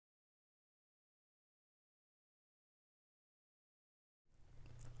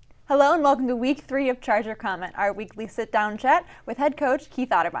Hello and welcome to week 3 of Charge Your Comment, our weekly sit-down chat with head coach Keith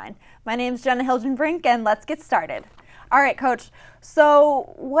Otterbein. My name is Jenna Hilgenbrink and let's get started. All right, coach,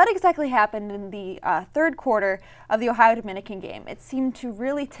 so what exactly happened in the third quarter of the Ohio Dominican game? It seemed to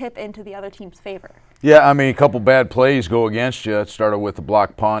really tip into the other team's favor. Yeah, I mean, a couple bad plays go against you. It started with the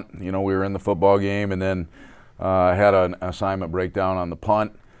block punt. You know, we were in the football game and then had an assignment breakdown on the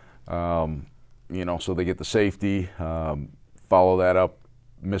punt. You know, so they get the safety, follow that up,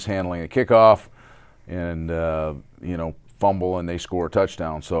 mishandling a kickoff, and you know, fumble, and they score a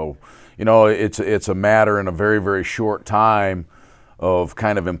touchdown. So, you know, it's a matter in a very, very short time of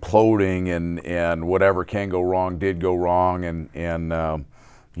kind of imploding, and whatever can go wrong did go wrong, and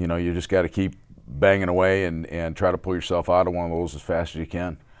you know, you just got to keep banging away and try to pull yourself out of one of those as fast as you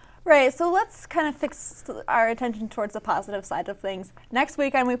can. Right, so let's kind of fix our attention towards the positive side of things. Next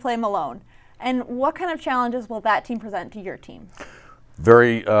weekend we play Malone. And what kind of challenges will that team present to your team?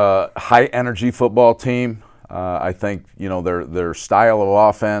 Very high energy football team. I think, you know, their style of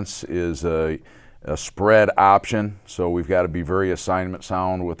offense is a spread option, so we've got to be very assignment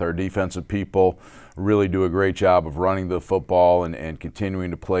sound with our defensive people, really do a great job of running the football and continuing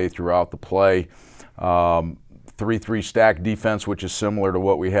to play throughout the play. 3-3 stack defense, which is similar to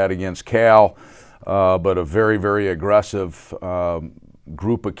what we had against Cal, but a very, very aggressive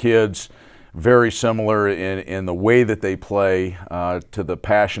group of kids, very similar in the way that they play to the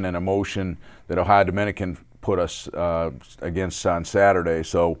passion and emotion that Ohio Dominican put us against on Saturday.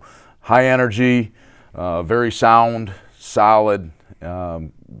 So high energy, very sound, solid,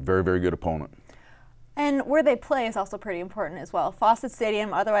 very, very good opponent. And where they play is also pretty important as well. Fawcett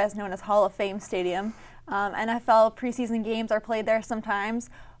Stadium, otherwise known as Hall of Fame Stadium. NFL preseason games are played there sometimes.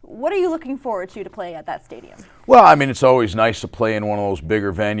 What are you looking forward to play at that stadium? Well, I mean, it's always nice to play in one of those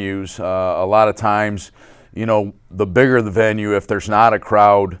bigger venues. A lot of times, you know, the bigger the venue, if there's not a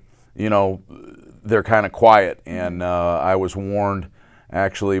crowd, you know, they're kind of quiet. And I was warned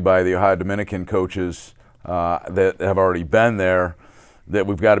actually by the Ohio Dominican coaches that have already been there that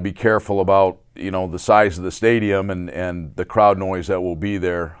we've got to be careful about, you know, the size of the stadium and the crowd noise that will be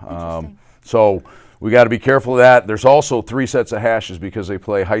there. So we got to be careful of that. There's also 3 sets of hashes because they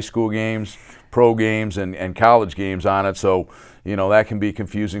play high school games, pro games, and college games on it. So, you know, that can be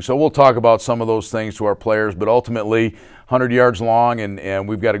confusing. So we'll talk about some of those things to our players, but ultimately 100 yards long, and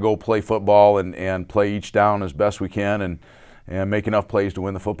we've got to go play football and play each down as best we can and make enough plays to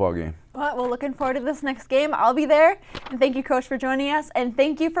win the football game. Well, we're looking forward to this next game. I'll be there. And thank you, Coach, for joining us. And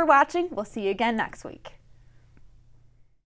thank you for watching. We'll see you again next week.